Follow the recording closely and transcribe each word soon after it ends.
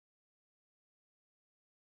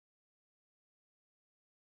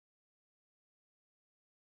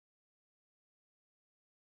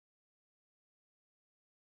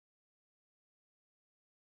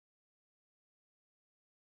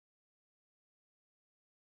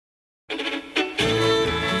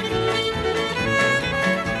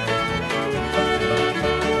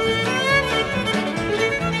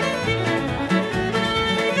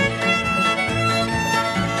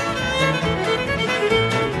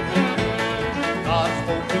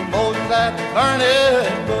spoke to Moses at the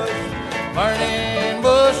burning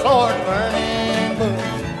bush, Lord, burning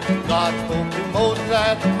bush. God spoke to Moses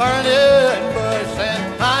at the burning bush, and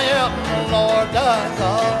I am the Lord thy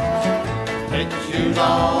God. Take your shoes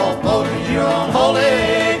off, Moses, you're on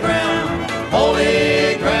holy ground,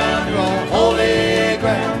 holy ground, you're on holy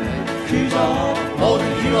ground. Take your shoes off,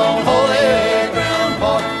 Moses, you're on holy ground,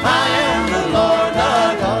 for I am the Lord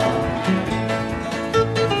thy God.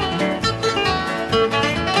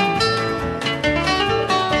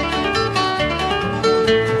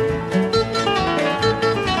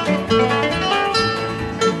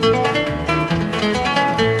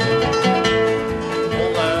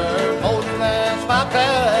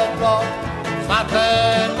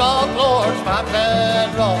 Smite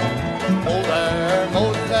that rock. Oh, there,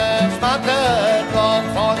 Moses, and smite that rock,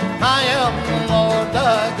 for I am the Lord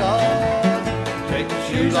thy God. Take your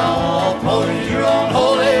shoes off, Moses, you're on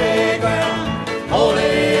holy ground,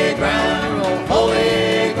 holy ground, you're on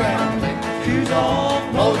holy ground. Take your shoes off,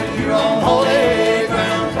 Moses, you're on holy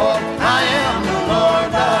ground, for I am the Lord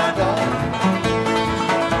thy God.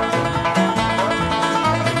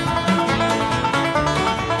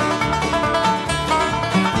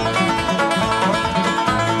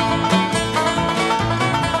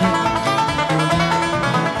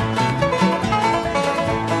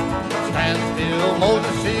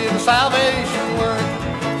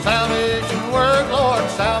 Salvation work, Lord,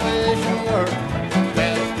 salvation work.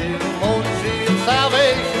 Stand still, Moses, see the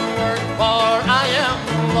salvation work, for I am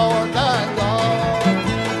the Lord thy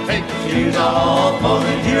God. Take your shoes off,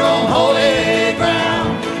 Moses, you're on holy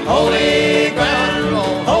ground, holy ground, you're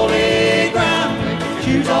on holy ground. Take your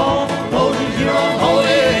shoes off.